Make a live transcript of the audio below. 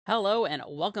Hello and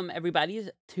welcome everybody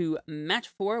to match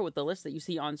 4 with the list that you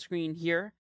see on screen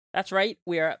here. That's right,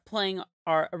 we are playing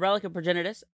our Relic of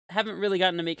Progenitus. Haven't really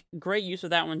gotten to make great use of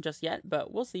that one just yet,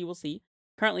 but we'll see.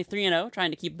 Currently 3-0,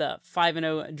 trying to keep the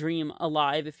 5-0 dream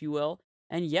alive, if you will.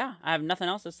 And yeah, I have nothing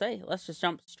else to say. Let's just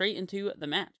jump straight into the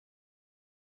match.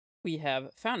 We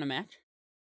have found a match.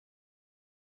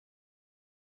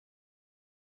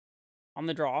 On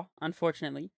the draw,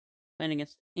 unfortunately. Playing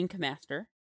against Ink Master.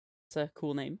 It's a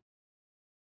cool name.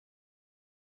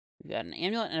 We've got an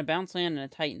Amulet and a Bounce Land and a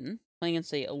Titan, playing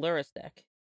against a Lurrus deck.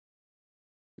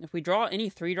 If we draw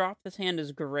any 3-drop, this hand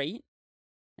is great.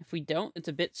 If we don't, it's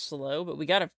a bit slow, but we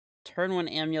got a turn 1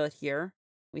 Amulet here.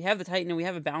 We have the Titan and we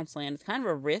have a Bounce Land. It's kind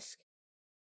of a risk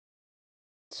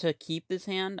to keep this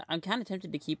hand. I'm kind of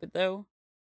tempted to keep it, though.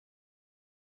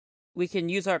 We can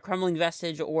use our Crumbling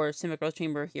Vestige or Simic Growth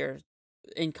Chamber here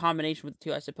in combination with the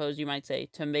two, I suppose you might say,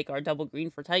 to make our double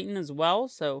green for Titan as well,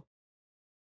 so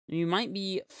you might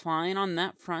be fine on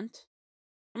that front.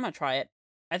 I'm gonna try it.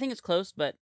 I think it's close,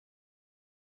 but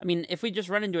I mean, if we just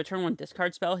run into a turn 1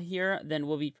 discard spell here, then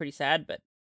we'll be pretty sad, but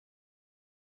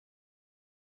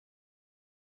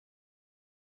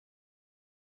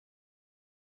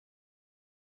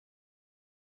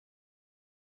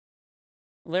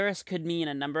Laris could mean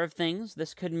a number of things.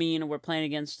 This could mean we're playing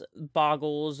against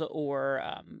Boggles or,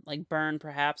 like, Burn,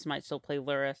 perhaps, might still play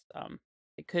Laris.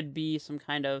 It could be some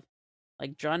kind of,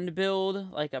 like, Jund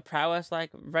build, like a Prowess,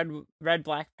 like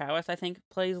red-black Prowess, I think,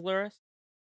 plays Laris.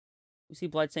 We see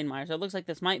Bloodstained Mire, so it looks like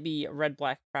this might be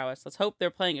red-black Prowess. Let's hope they're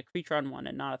playing a creature on 1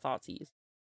 and not a Thoughtseize.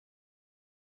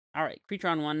 Alright, creature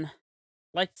on 1.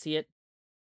 Like to see it.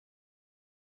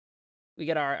 We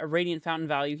get our Radiant Fountain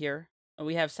value here.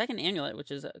 We have second Amulet,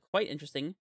 which is quite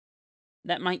interesting.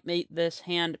 That might make this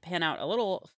hand pan out a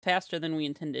little faster than we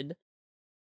intended.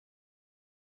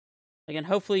 Again,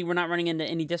 hopefully we're not running into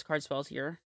any discard spells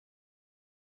here.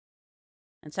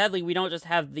 And sadly, we don't just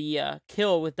have the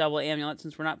kill with double Amulet,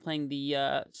 since we're not playing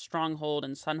the Stronghold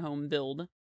and Sunhome build.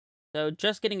 So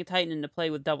just getting a Titan into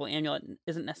play with double Amulet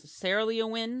isn't necessarily a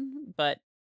win, but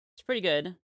it's pretty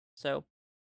good. So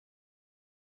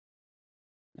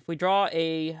if we draw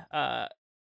a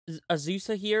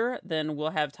Azusa here, then we'll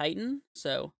have Titan.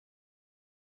 So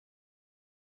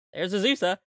there's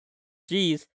Azusa.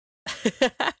 Jeez.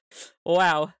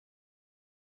 Wow.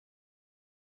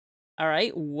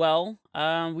 Alright, well,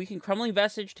 we can Crumbling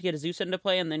Vestige to get Azusa into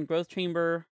play and then Growth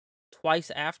Chamber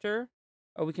twice after.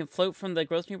 Or we can float from the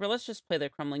Growth Chamber. Let's just play the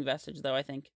Crumbling Vestige, though, I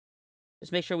think.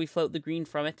 Just make sure we float the green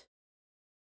from it.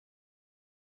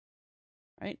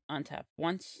 Alright, untap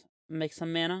once, make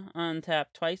some mana. Untap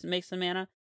twice, make some mana.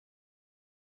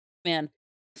 Man,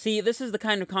 see, this is the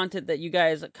kind of content that you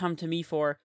guys come to me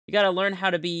for. You gotta learn how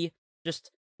to be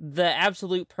just the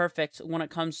absolute perfect when it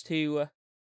comes to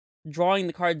drawing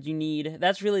the cards you need.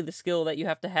 That's really the skill that you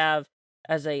have to have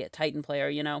as a Titan player,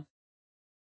 you know?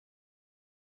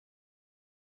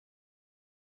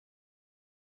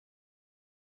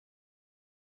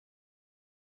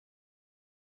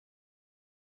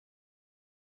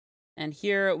 And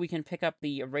here we can pick up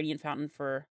the Radiant Fountain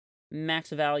for max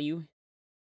value.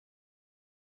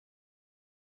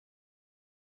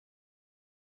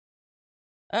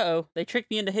 Uh-oh, they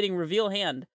tricked me into hitting Reveal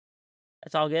Hand.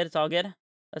 It's all good, it's all good.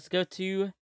 Let's go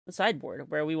to the sideboard,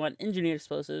 where we want Engineered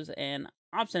Explosives, and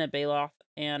Obstinate Baloth,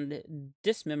 and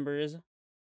Dismembers,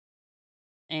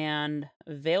 and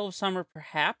Veil of Summer,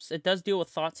 perhaps. It does deal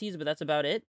with Thoughtseize, but that's about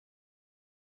it.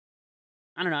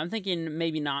 I don't know, I'm thinking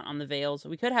maybe not on the Veils.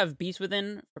 We could have Beast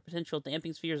Within for potential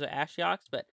Damping Spheres or Ashiok's,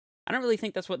 but I don't really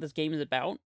think that's what this game is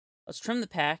about. Let's trim the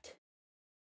pact.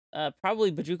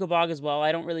 Probably Bojuka Bog as well.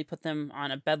 I don't really put them on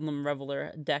a Bedlam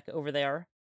Reveler deck over there.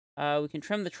 We can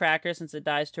trim the Tracker since it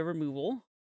dies to removal.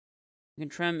 We can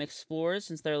trim Explorers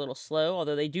since they're a little slow,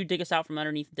 although they do dig us out from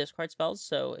underneath discard spells,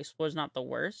 so Explorer's not the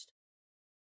worst.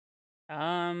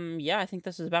 Yeah, I think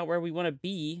this is about where we want to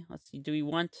be. Let's see, do we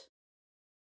want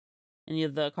any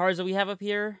of the cards that we have up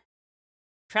here?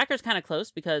 Tracker's kind of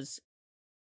close, because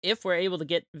if we're able to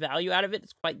get value out of it,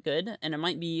 it's quite good, and it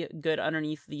might be good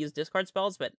underneath these discard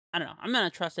spells, but I don't know. I'm going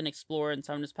to trust an Explorer and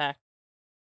Summoners Pact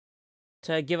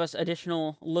to give us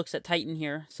additional looks at Titan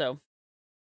here, so.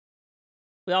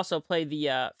 We also play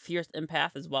the Fierce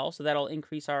Empath as well, so that'll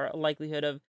increase our likelihood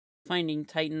of finding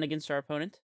Titan against our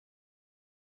opponent.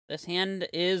 This hand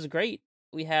is great.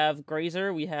 We have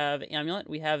Grazer, we have Amulet,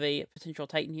 we have a potential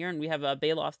Titan here, and we have a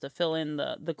Baloth to fill in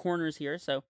the corners here,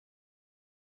 so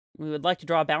we would like to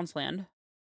draw a Bounce Land.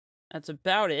 That's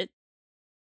about it.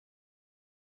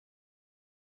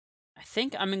 I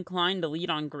think I'm inclined to lead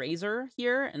on Grazer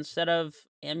here instead of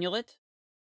Amulet.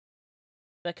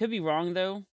 That could be wrong,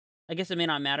 though. I guess it may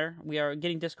not matter. We are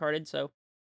getting discarded, so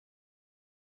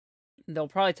they'll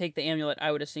probably take the amulet,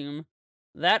 I would assume.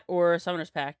 That or Summoner's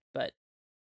Pact, but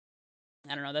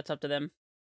I don't know. That's up to them.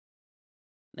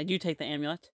 They do take the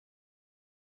amulet.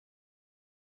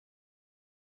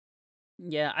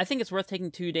 Yeah, I think it's worth taking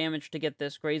 2 damage to get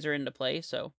this Grazer into play,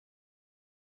 so...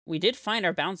 We did find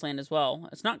our bounce land as well.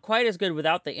 It's not quite as good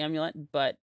without the amulet,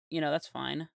 but, you know, that's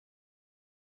fine.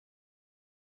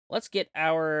 Let's get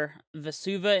our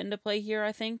Vesuva into play here,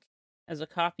 I think. As a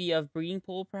copy of Breeding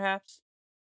Pool, perhaps.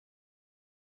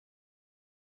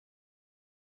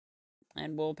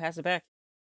 And we'll pass it back.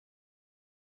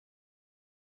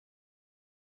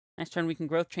 Next turn, we can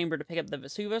Growth Chamber to pick up the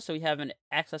Vesuva, so we have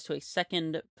access to a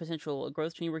second potential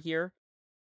Growth Chamber here.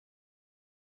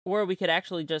 Or we could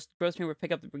actually just Growth Chamber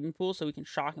pick up the Breeding Pool, so we can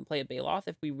shock and play a Baloth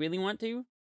if we really want to.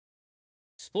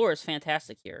 Explorer is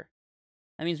fantastic here.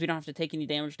 That means we don't have to take any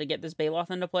damage to get this Baloth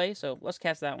into play, so let's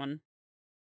cast that one.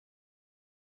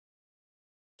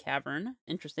 Cavern.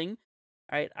 Interesting.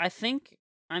 Alright, I think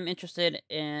I'm interested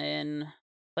in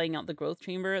playing out the Growth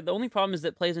Chamber. The only problem is that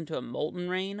it plays into a Molten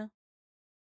Rain.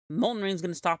 Molten Rain's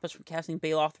going to stop us from casting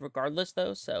Baloth regardless,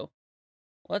 though, so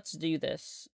let's do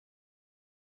this.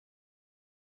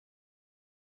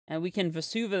 And we can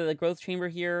Vesuva the Growth Chamber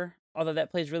here, although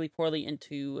that plays really poorly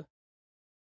into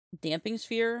Damping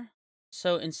Sphere.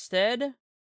 So instead,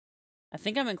 I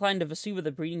think I'm inclined to Vesuva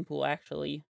the Breeding Pool,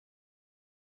 actually.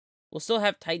 We'll still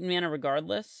have Titan mana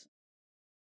regardless.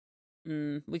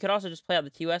 We could also just play out the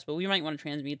TOS, but we might want to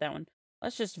transmute that one.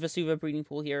 Let's just Vesuva Breeding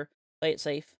Pool here. Play it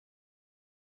safe.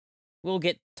 We'll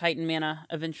get Titan mana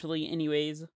eventually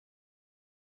anyways.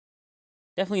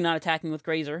 Definitely not attacking with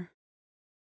Grazer.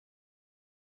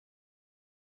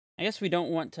 I guess we don't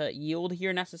want to yield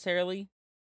here necessarily.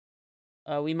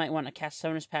 We might want to cast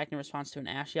Summoner's Pact in response to an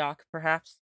Ashiok,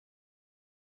 perhaps.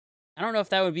 I don't know if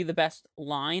that would be the best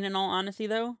line, in all honesty,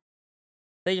 though.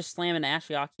 If they just slam an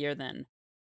Ashiok here, then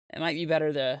it might be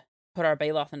better to put our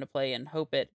Baloth into play and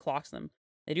hope it clocks them.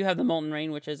 They do have the Molten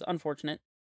Rain, which is unfortunate.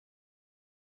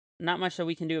 Not much that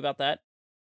we can do about that.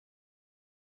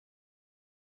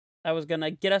 That was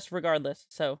gonna get us regardless,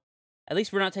 so... At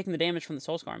least we're not taking the damage from the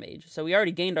Soulscar Mage. So we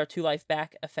already gained our 2 life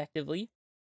back, effectively.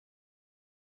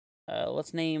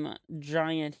 Let's name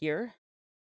Giant here.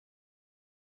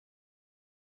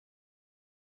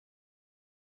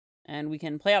 And we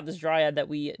can play out this Dryad that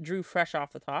we drew fresh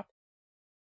off the top.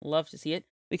 Love to see it.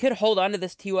 We could hold on to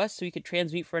this TOS so we could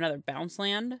transmute for another bounce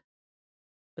land.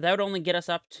 But that would only get us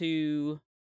up to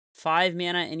 5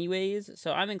 mana anyways.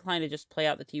 So I'm inclined to just play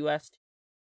out the TOS.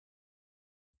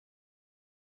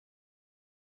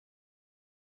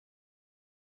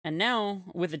 And now,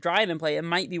 with the Dryad in play, it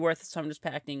might be worth Summoner's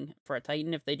Pacting for a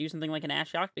Titan if they do something like an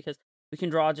Ashiok, because we can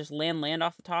draw just land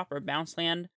off the top, or bounce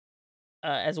land,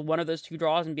 as one of those 2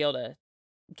 draws, and be able to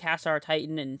cast our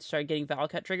Titan and start getting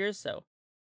Valakut triggers, so...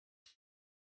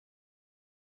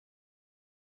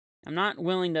 I'm not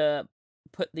willing to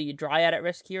put the Dryad at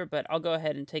risk here, but I'll go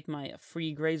ahead and take my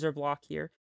free Grazer block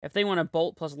here. If they want to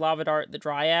Bolt plus Lava Dart the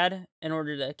Dryad in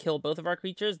order to kill both of our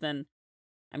creatures, then...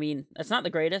 I mean, it's not the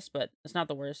greatest, but it's not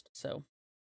the worst, so...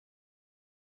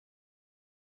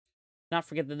 Not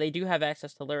forget that they do have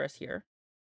access to Lurrus here.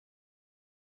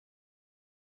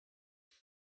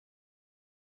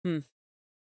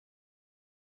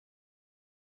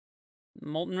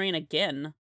 Molten Rain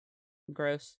again.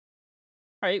 Gross.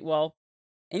 Alright, well,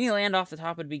 any land off the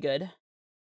top would be good.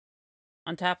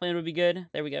 Untap land would be good.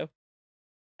 There we go.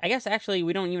 I guess, actually,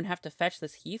 we don't even have to fetch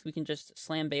this Heath. We can just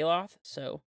slam Baloth,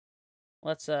 so...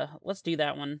 Let's do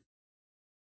that one.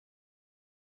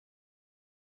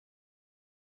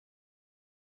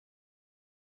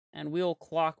 And we'll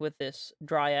clock with this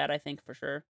Dryad, I think, for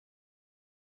sure.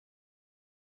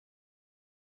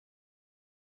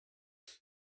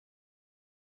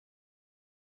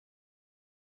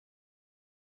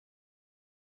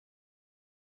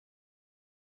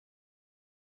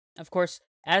 Of course,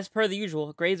 as per the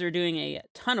usual, Grays are doing a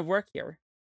ton of work here.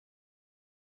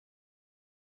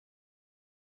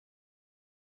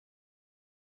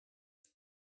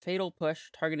 Fatal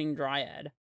Push, targeting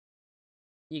Dryad.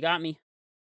 You got me.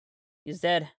 He's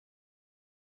dead.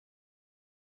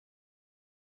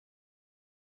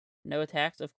 No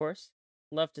attacks, of course.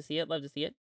 Love to see it, love to see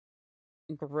it.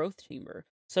 Growth Chamber.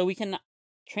 So we can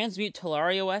transmute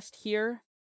Talaria West here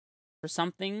for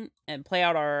something and play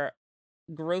out our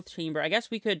Growth Chamber. I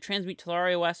guess we could transmute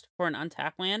Talaria West for an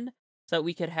untap land so that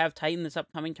we could have Titan this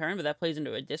upcoming turn, but that plays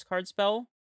into a discard spell.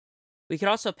 We could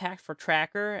also pack for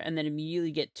Tracker and then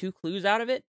immediately get 2 clues out of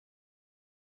it.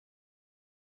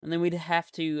 And then we'd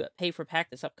have to pay for pack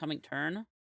this upcoming turn.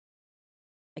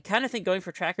 I kind of think going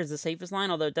for Tracker is the safest line,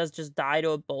 although it does just die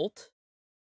to a bolt.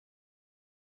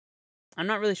 I'm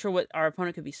not really sure what our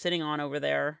opponent could be sitting on over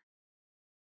there.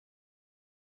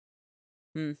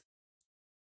 We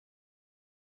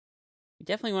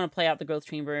definitely want to play out the Growth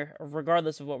Chamber,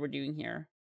 regardless of what we're doing here.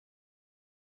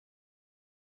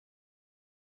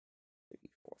 3,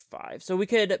 4, 5. So we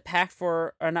could pack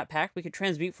for, or not pack, we could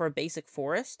transmute for a basic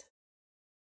forest.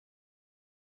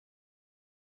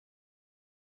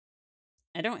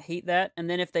 I don't hate that. And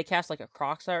then if they cast like a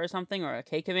Crocstar or something, or a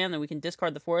K command, then we can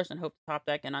discard the forest and hope to top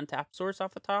deck and untap source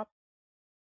off the top.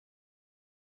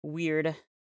 Weird.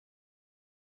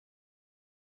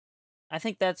 I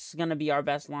think that's going to be our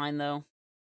best line, though.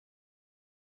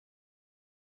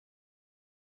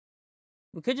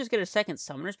 We could just get a second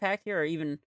Summoner's Pact here, or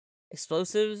even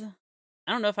Explosives.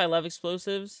 I don't know if I love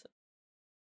Explosives.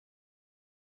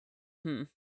 I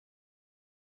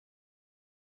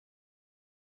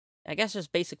guess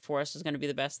just basic Forest is going to be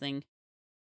the best thing.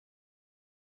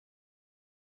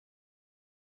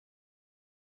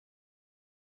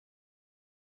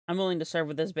 I'm willing to serve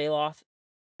with this Baloth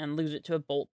and lose it to a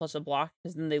Bolt plus a block,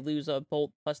 because then they lose a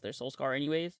Bolt plus their Soul Scar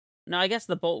anyways. No, I guess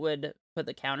the Bolt would put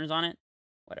the counters on it.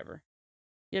 Whatever.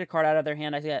 Get a card out of their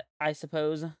hand, I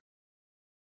suppose.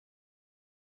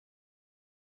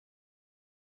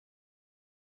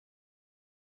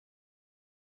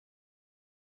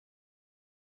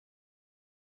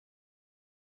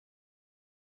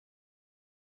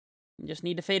 You just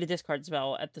need to fade a discard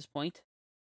spell at this point.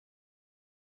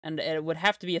 And it would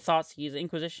have to be a Thoughtseize.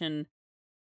 Inquisition,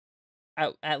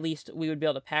 at least we would be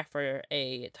able to pack for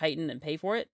a Titan and pay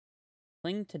for it.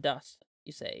 Cling to Dust,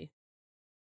 you say.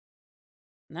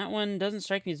 And that one doesn't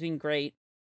strike me as being great.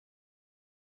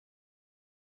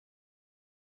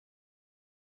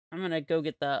 I'm going to go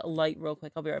get the light real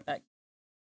quick. I'll be right back.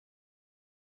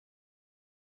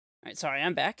 Alright, sorry,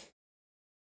 I'm back.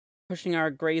 Pushing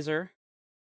our Grazer.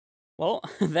 Well,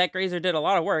 that Grazer did a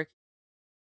lot of work.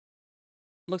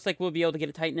 Looks like we'll be able to get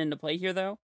a Titan into play here,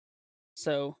 though.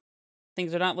 So,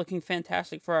 things are not looking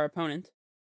fantastic for our opponent.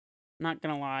 Not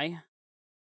gonna lie.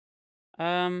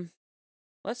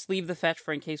 Let's leave the fetch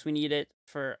for in case we need it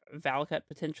for Valakut,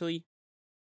 potentially.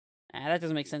 That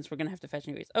doesn't make sense. We're gonna have to fetch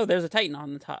anyways. Oh, there's a Titan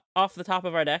on the top, off the top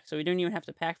of our deck, so we don't even have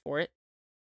to pack for it.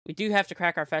 We do have to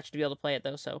crack our fetch to be able to play it,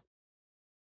 though, so...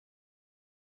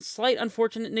 Slight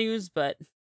unfortunate news, but...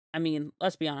 I mean,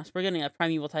 let's be honest. We're getting a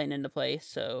Primeval Titan into play,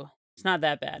 so... It's not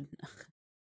that bad.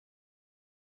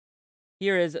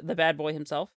 Here is the bad boy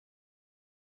himself.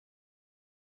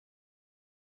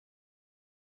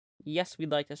 Yes, we'd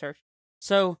like to search.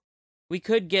 So, we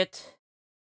could get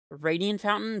Radiant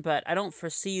Fountain, but I don't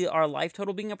foresee our life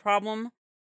total being a problem.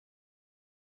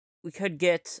 We could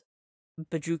get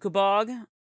Bajuka Bog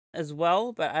as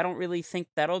well, but I don't really think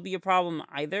that'll be a problem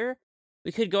either.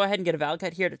 We could go ahead and get a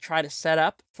Valakut here to try to set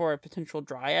up for a potential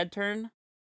Dryad turn.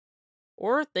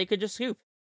 Or they could just scoop.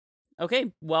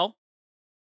 Okay, well,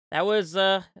 that was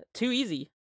too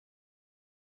easy.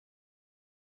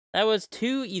 That was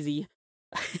too easy.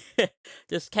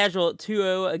 Just casual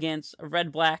 2-0 against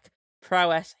red-black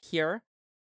Prowess here.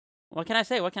 What can I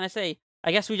say? What can I say?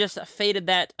 I guess we just faded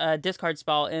that discard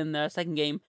spell in the second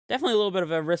game. Definitely a little bit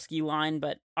of a risky line,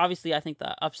 but obviously I think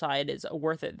the upside is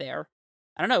worth it there.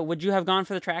 I don't know. Would you have gone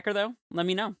for the tracker, though? Let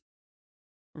me know.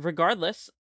 Regardless,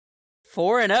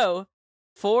 4-0.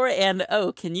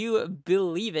 4-0. Can you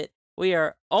believe it? We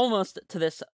are almost to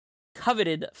this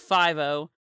coveted 5-0.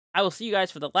 I will see you guys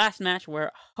for the last match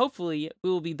where hopefully we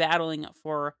will be battling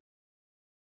for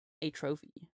a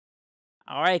trophy.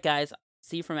 Alright, guys.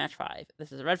 See you for match 5.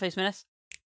 This is Redface Menace,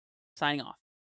 signing off.